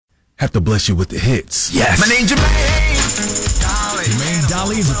have to bless you with the hits. Yes. My name's Jermaine Dolly. Jermaine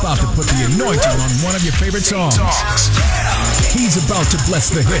Dolly is about to put the anointing on one of your favorite songs. He's about to bless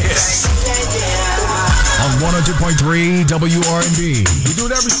the hits. On 100.3 WRB. We do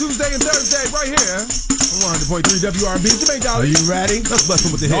it every Tuesday and Thursday right here on 100.3 WRB. Jermaine Dolly. Are you ready? Let's bless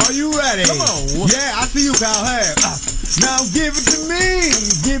him with the hits. Are you ready? Come on. Yeah, I see you, pal. Hey. Now give it to me.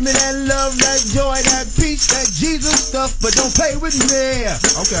 Give me that love, that joy, that peace, that Jesus stuff, but don't play with me.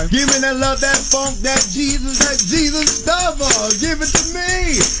 Okay. Give me that love, that funk, that Jesus stuff. Give it to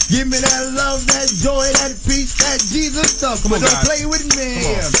me. Give me that love, that joy, that peace, that Jesus stuff, but don't play with me.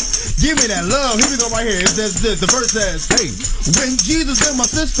 Give me that love. Here we go right here. It says this. The verse says, hey, when Jesus in my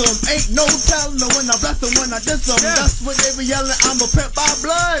system, ain't no telling when I bless them, when I diss them. Yeah. That's what they be yelling. I'm a pimp by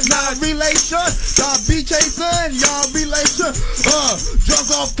blood, not relation. Y'all be chasing, y'all relation. Drunk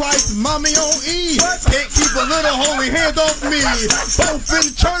off Christ, mommy on E. Can't keep a little holy hands off me. Both in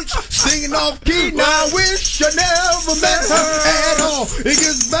church, singing off key. Now I wish I never met her at all. It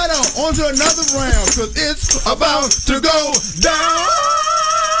gets better. On to another round, cause it's about to go down.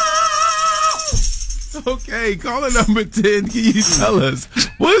 Okay, caller number 10. Can you tell us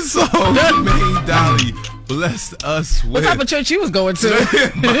what song Jermaine Dolly blessed us with? What type of church you was going to?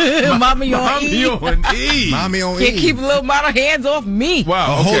 Mommy on E. Mommy on E. Can't keep little model hands off me.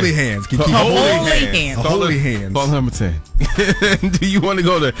 Wow. Okay. Holy hands. Can keep Holy hands. Holy hands. Call number 10. Do you want to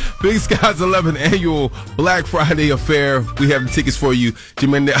go to Big Sky's 11th annual Black Friday affair? We have the tickets for you.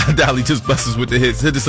 Jermaine Dolly just blessed us with the hits. Hit us